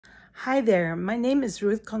Hi there, my name is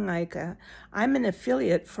Ruth Kongaika. I'm an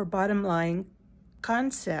affiliate for BottomLine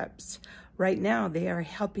Concepts. Right now, they are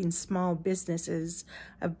helping small businesses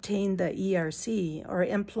obtain the ERC, or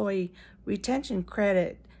Employee Retention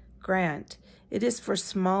Credit grant. It is for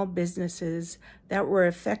small businesses that were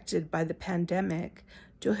affected by the pandemic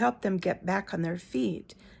to help them get back on their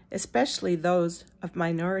feet, especially those of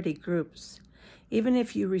minority groups. Even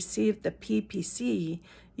if you receive the PPC,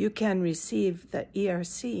 you can receive the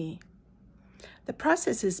ERC. The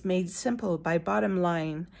process is made simple by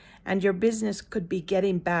BottomLine, and your business could be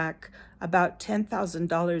getting back about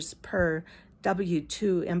 $10,000 per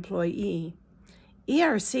W-2 employee.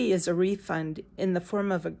 ERC is a refund in the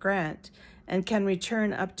form of a grant and can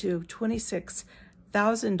return up to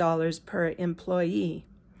 $26,000 per employee.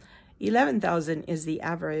 $11,000 is the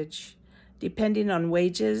average, depending on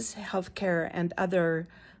wages, healthcare, and other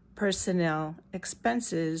personnel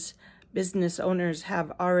expenses business owners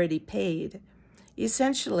have already paid.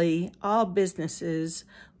 Essentially, all businesses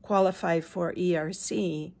qualify for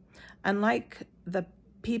ERC, unlike the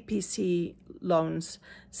PPC loans,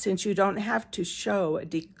 since you don't have to show a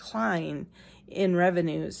decline in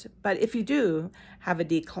revenues. But if you do have a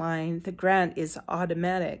decline, the grant is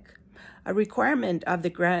automatic. A requirement of the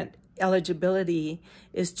grant eligibility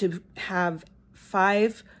is to have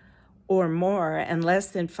 5 or more and less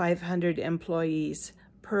than 500 employees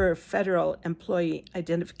per federal employee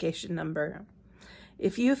identification number.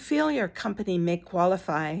 If you feel your company may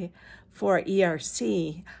qualify for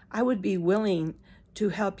ERC, I would be willing to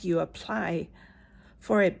help you apply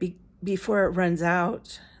for it before it runs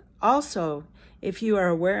out. Also, if you are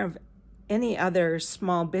aware of any other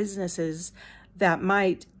small businesses that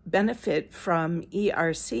might benefit from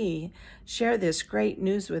ERC, share this great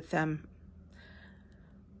news with them.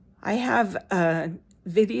 I have a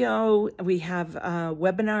video, we have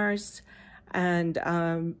webinars, and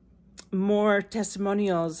more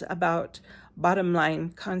testimonials about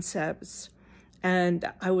BottomLine Concepts, and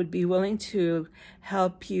I would be willing to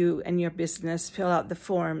help you and your business fill out the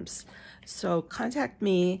forms. So contact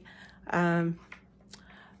me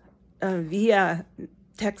via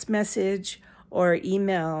text message or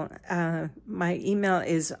email. My email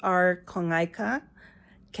is rkongaika,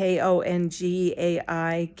 KONGAIKA,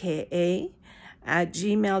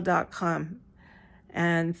 @gmail.com.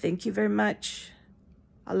 And thank you very much.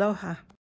 Aloha.